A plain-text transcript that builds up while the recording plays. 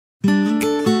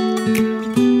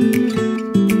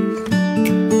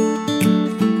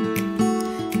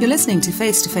listening to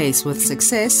Face with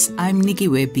Success. I'm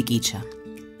Nikiwe Bigicha.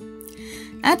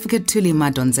 Advocate Thuli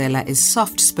Madonsela is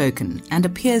soft-spoken and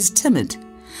appears timid,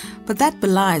 but that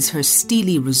belies her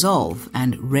steely resolve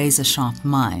and razor-sharp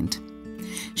mind.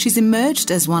 She's emerged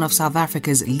as one of South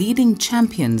Africa's leading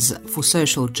champions for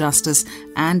social justice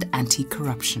and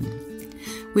anti-corruption.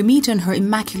 We meet in her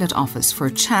immaculate office for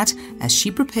a chat as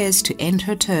she prepares to end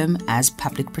her term as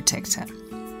public protector.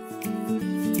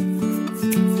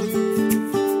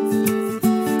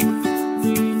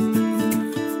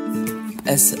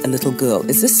 As a little girl,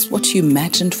 is this what you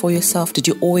imagined for yourself? Did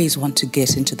you always want to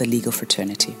get into the legal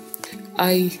fraternity?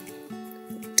 I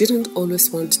didn't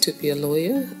always want to be a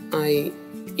lawyer. I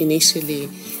initially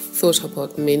thought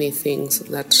about many things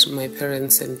that my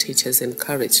parents and teachers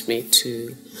encouraged me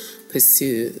to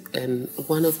pursue, and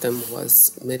one of them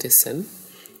was medicine.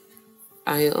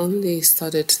 I only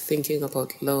started thinking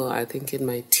about law, I think, in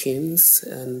my teens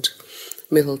and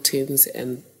middle teens,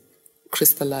 and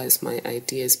crystallized my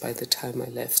ideas by the time I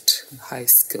left high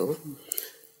school.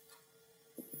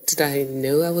 Did I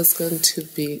know I was going to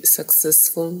be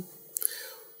successful?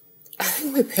 I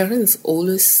think my parents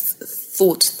always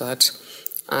thought that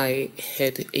I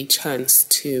had a chance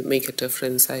to make a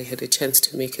difference. I had a chance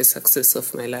to make a success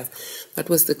of my life. That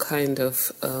was the kind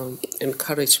of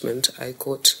encouragement I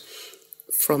got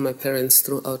from my parents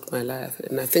throughout my life.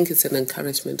 And I think it's an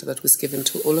encouragement that was given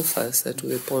to all of us, that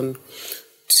we were born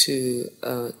to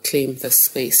claim the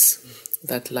space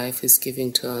that life is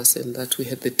giving to us, and that we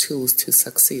had the tools to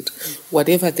succeed,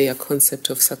 whatever their concept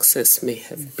of success may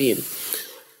have been.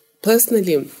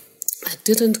 Personally, I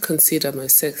didn't consider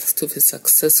myself to be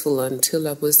successful until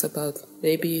I was about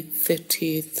maybe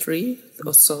 33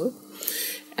 or so.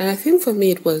 And I think for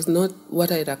me it was not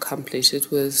what I'd accomplished, it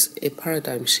was a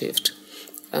paradigm shift.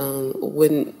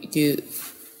 When you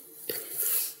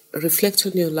reflect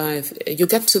on your life, you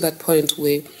get to that point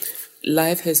where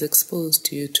life has exposed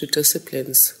you to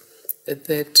disciplines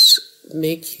that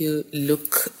make you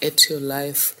look at your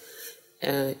life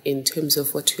in terms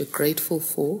of what you're grateful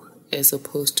for, as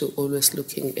opposed to always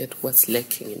looking at what's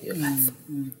lacking in your life.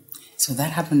 So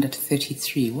that happened at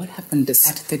 33. What happened at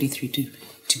 33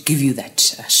 to give you that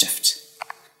shift?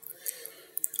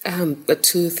 But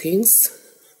two things.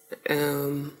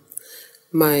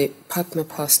 My partner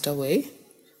passed away,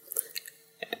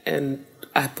 and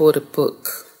I bought a book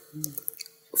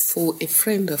for a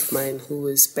friend of mine who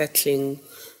was battling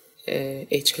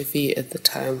HIV at the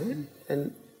time.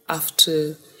 And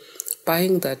after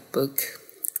buying that book,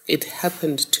 it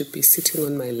happened to be sitting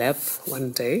on my lap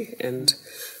one day, and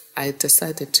I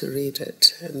decided to read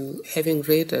it. And having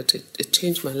read it, it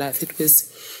changed my life. It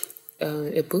was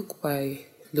a book by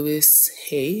Louise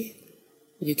Hay,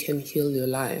 You Can Heal Your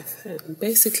Life. And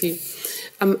basically,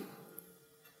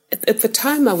 at the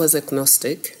time I was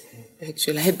agnostic.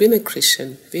 Actually, I had been a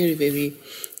Christian, very, very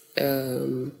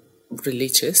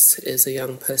religious as a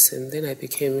young person. Then I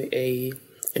became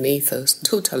an atheist,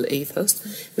 total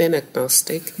atheist, then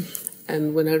agnostic.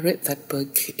 And when I read that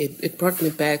book, it brought me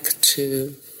back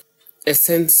to a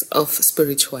sense of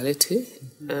spirituality,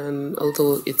 and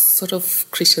although it's sort of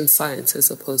Christian Science as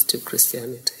opposed to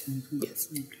Christianity. Yes.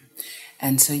 Okay.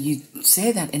 And so you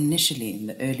say that initially in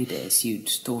the early days you'd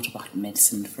thought about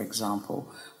medicine, for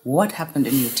example. What happened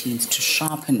in your teens to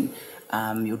sharpen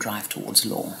your drive towards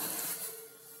law?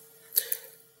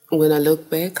 When I look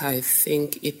back, I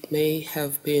think it may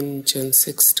have been June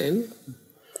 16,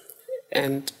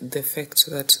 and the fact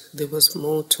that there was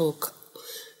more talk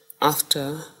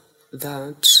after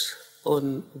that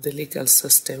on the legal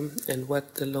system and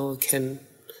what the law can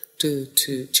do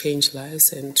to change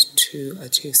lives and to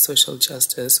achieve social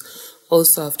justice.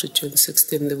 Also after June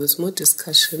 16, there was more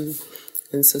discussion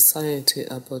in society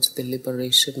about the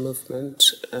liberation movement,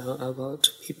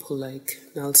 about people like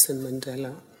Nelson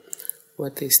Mandela,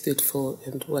 what they stood for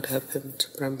and what happened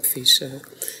to Bram Fischer.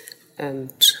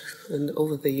 And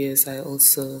over the years, I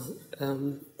also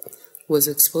was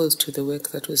exposed to the work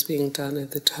that was being done at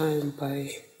the time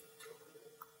by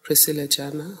Priscilla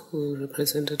Jana, who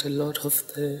represented a lot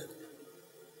of the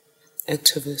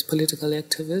activists, political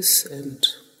activists, and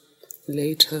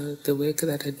later the work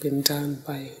that had been done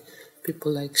by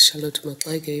people like Charlotte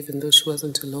Maxeke, even though she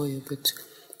wasn't a lawyer, but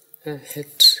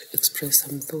had expressed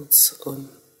some thoughts on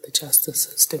the justice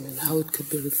system and how it could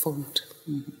be reformed.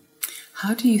 Mm-hmm.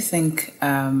 How do you think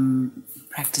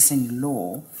practicing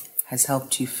law has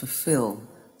helped you fulfill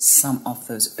some of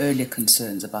those earlier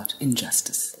concerns about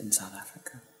injustice in South Africa?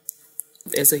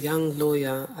 As a young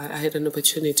lawyer, I had an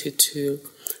opportunity to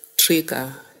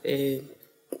trigger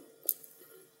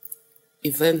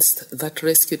events that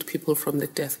rescued people from the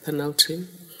death penalty.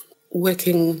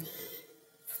 Working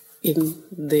In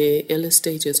the early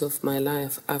stages of my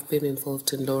life, I've been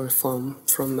involved in law reform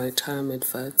from my time at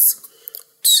VETS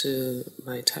to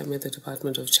my time at the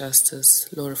Department of Justice,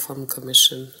 Law Reform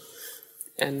Commission,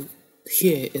 and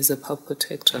here as a pub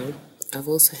protector. I've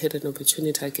also had an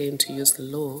opportunity again to use the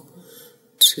law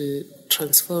to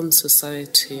transform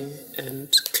society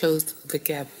and close the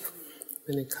gap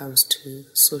when it comes to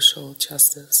social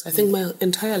justice. I think my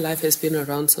entire life has been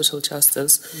around social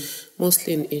justice,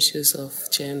 mostly in issues of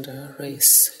gender,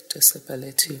 race,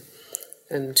 disability,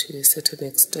 and to a certain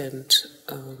extent,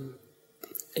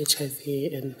 HIV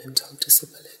and mental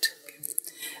disability.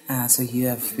 So you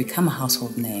have become a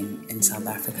household name in South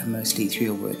Africa, mostly through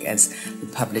your work as the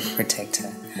public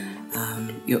protector.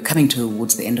 You're coming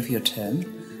towards the end of your term.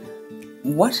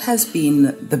 What has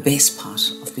been the best part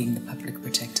of being the public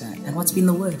protector, and what's been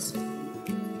the worst?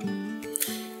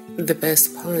 The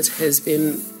best part has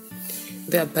been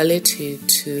the ability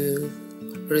to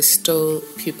restore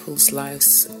people's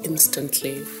lives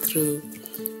instantly through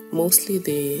mostly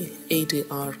the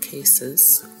ADR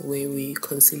cases, where we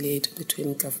conciliate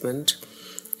between government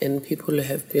and people who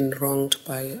have been wronged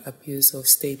by abuse of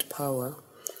state power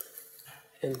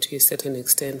and to a certain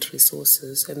extent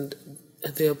resources, and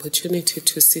the opportunity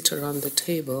to sit around the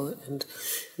table and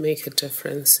make a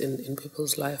difference in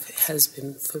people's life has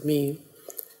been, for me,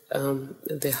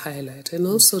 the highlight. And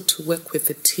also to work with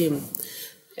the team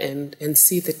and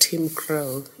see the team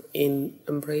grow in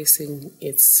embracing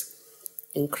its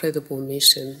incredible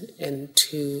mission, and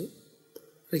to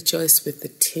rejoice with the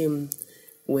team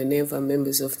whenever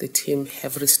members of the team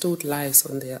have restored lives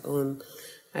on their own.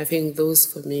 I think those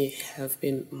for me have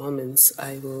been moments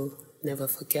I will never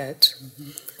forget.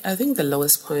 I think the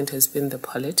lowest point has been the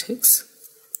politics,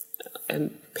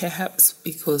 and perhaps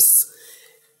because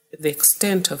the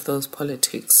extent of those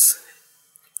politics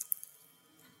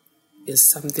is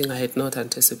something I had not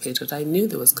anticipated. I knew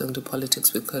there was going to be politics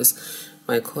because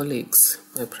my colleagues,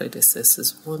 my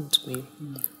predecessors warned me.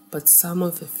 But some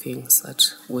of the things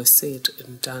that were said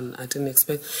and done, I didn't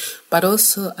expect. But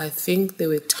also, I think there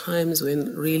were times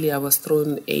when really I was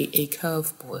thrown a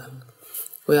curveball,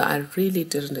 where I really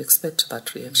didn't expect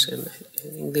that reaction. I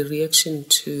think the reaction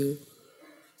to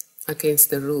against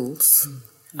the rules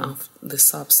of the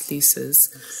SARS leases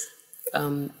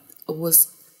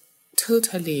was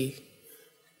totally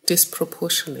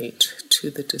disproportionate to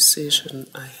the decision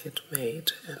I had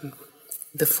made, and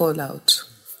the fallout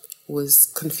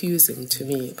was confusing to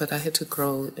me, but I had to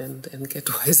grow and get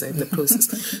wiser in the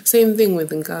process. Same thing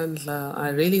with Nkandla. I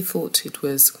really thought it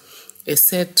was a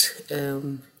set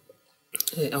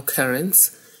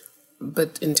occurrence,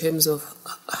 but in terms of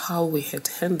how we had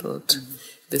handled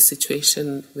the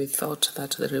situation, we thought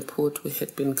that the report, we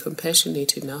had been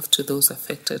compassionate enough to those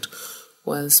affected,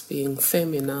 was being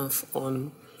firm enough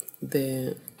on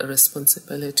the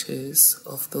responsibilities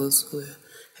of those who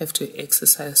have to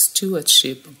exercise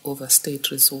stewardship over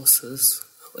state resources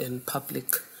and public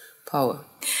power.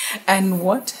 And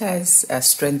what has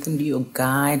strengthened you or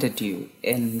guided you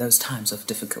in those times of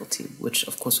difficulty, which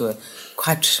of course were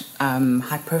quite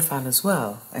high profile as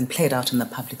well and played out in the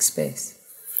public space?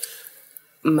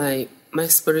 My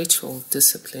spiritual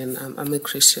discipline. I'm a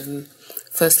Christian.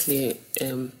 Firstly,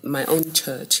 my own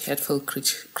church, Hatfield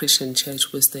Christian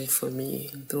Church, was there for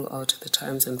me throughout the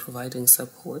times and providing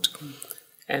support.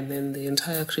 And then the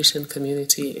entire Christian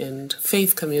community and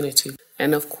faith community.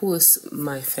 And of course,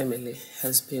 my family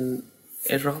has been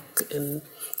a rock. And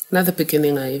at the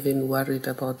beginning, I even worried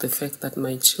about the fact that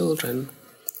my children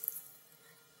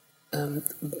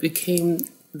became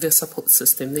the support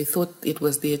system. They thought it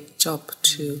was their job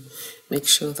to make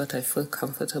sure that I feel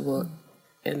comfortable,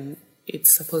 and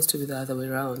it's supposed to be the other way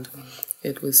around.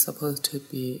 It was supposed to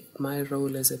be my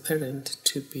role as a parent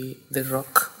to be the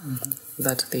rock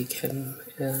that they can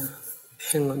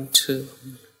hang on to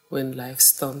when life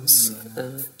storms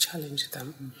challenge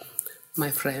them.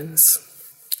 My friends,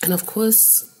 and of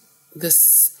course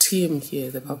this team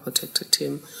here, the Power Protector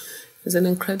team, is an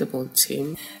incredible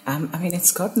team.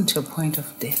 It's gotten to a point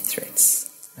of death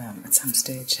threats at some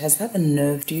stage. Has that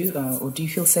unnerved you, or do you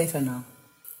feel safer now?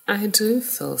 I do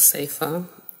feel safer.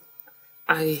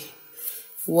 I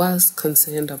was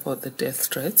concerned about the death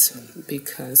threats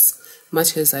because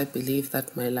much as I believe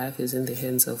that my life is in the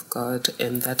hands of God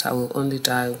and that I will only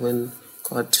die when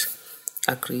God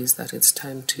agrees that it's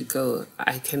time to go,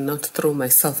 I cannot throw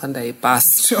myself under a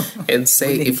bus and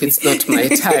say, if it's not my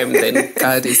time, then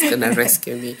God is going to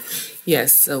rescue me.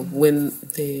 Yes, so when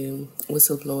the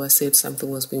whistleblower said something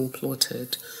was being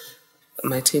plotted,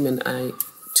 my team and I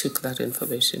took that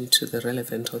information to the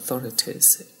relevant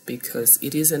authorities because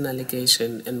it is an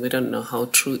allegation and we don't know how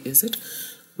true is it.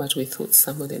 but we thought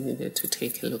somebody needed to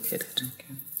take a look at it.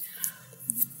 Okay.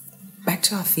 Back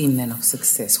to our theme then of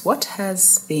success. What has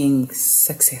being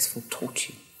successful taught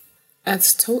you?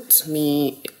 It's taught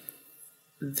me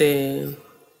the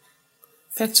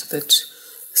fact that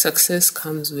success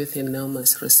comes with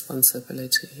enormous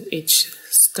responsibility. Each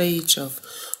stage of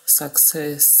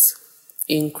success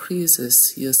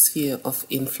increases your sphere of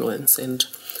influence, and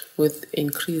with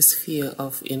increased sphere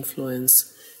of influence,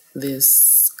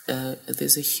 there's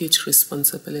a huge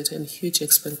responsibility and huge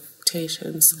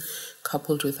expectations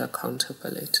coupled with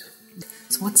accountability.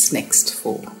 So what's next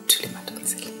for Thuli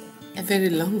Madonsela? A very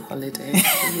long holiday.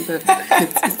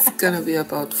 It's going to be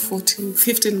about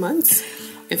 15 months.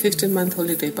 A 15-month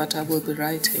holiday, but I will be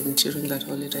writing during that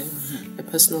holiday a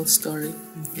personal story,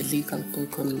 a legal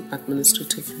book on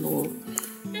administrative law,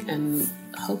 and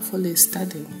hopefully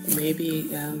studying.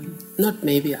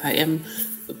 I am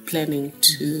planning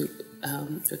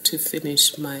to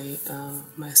finish my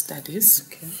studies.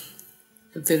 Okay.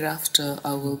 Thereafter,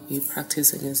 I will be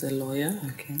practicing as a lawyer.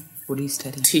 Okay. What are you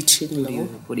studying? Teaching law.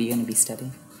 What are you going to be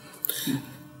studying?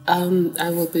 I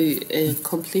will be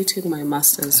completing my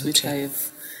master's, which I have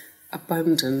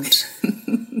abandoned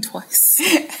twice.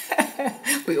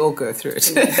 We all go through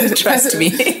it. Trust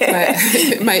me.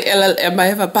 my LLM, I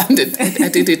have abandoned. I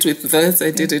did it with those.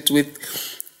 I did it with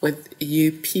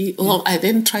UP. Well, I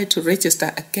then tried to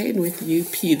register again with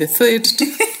UP. The third,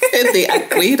 they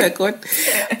agreed. I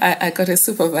got a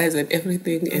supervisor and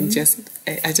everything, and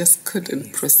I just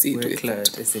couldn't proceed with it.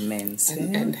 Workload is immense.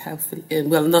 And hopefully,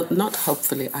 not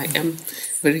hopefully, I am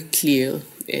very clear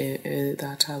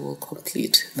that I will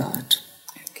complete that.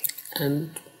 Okay.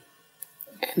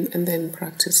 And then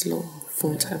practice law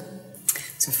full time.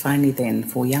 So finally then,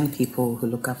 for young people who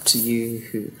look up to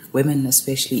you, women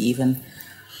especially even,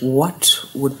 what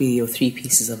would be your 3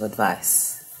 pieces of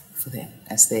advice for them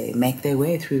as they make their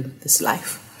way through this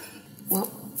life?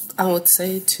 Well, I would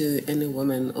say to any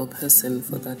woman or person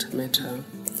for that matter,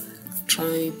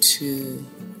 try to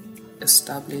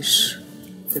establish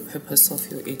the purpose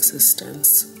of your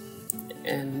existence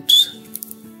and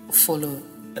follow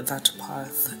that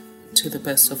path to the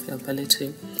best of your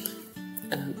ability.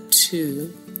 And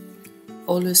 2,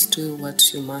 always do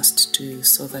what you must do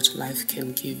so that life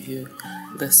can give you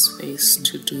the space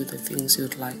to do the things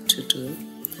you'd like to do.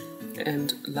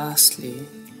 And lastly,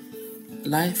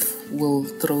 life will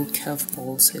throw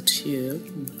curveballs at you,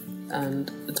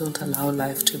 and don't allow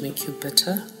life to make you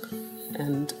bitter,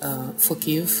 and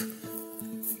forgive.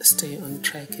 Stay on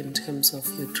track in terms of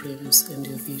your dreams and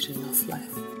your vision of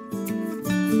life.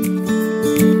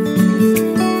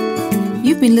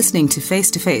 You've been listening to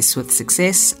Face to Face with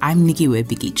Success. I'm Nikiwe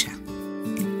Bigicha.